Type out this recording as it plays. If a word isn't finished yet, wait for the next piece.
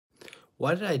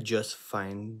Why did I just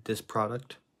find this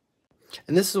product?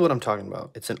 And this is what I'm talking about.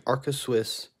 It's an Arca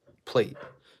Swiss plate.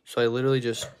 So I literally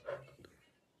just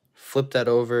flip that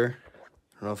over.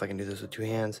 I don't know if I can do this with two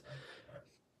hands.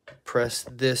 Press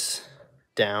this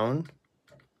down,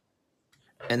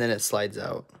 and then it slides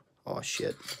out. Oh,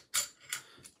 shit.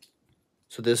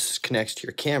 So this connects to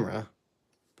your camera,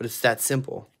 but it's that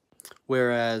simple.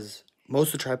 Whereas most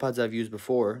of the tripods I've used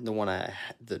before,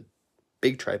 the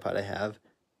big tripod I have,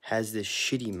 has this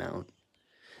shitty mount.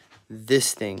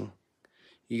 This thing,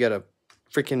 you gotta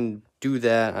freaking do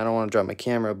that. I don't want to drop my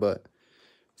camera, but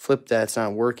flip that, it's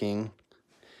not working.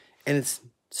 And it's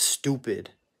stupid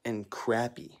and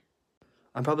crappy.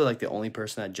 I'm probably like the only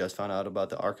person that just found out about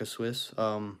the Arca Swiss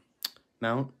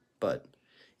mount, but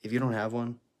if you don't have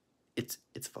one, it's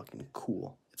fucking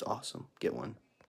cool. It's awesome. Get one.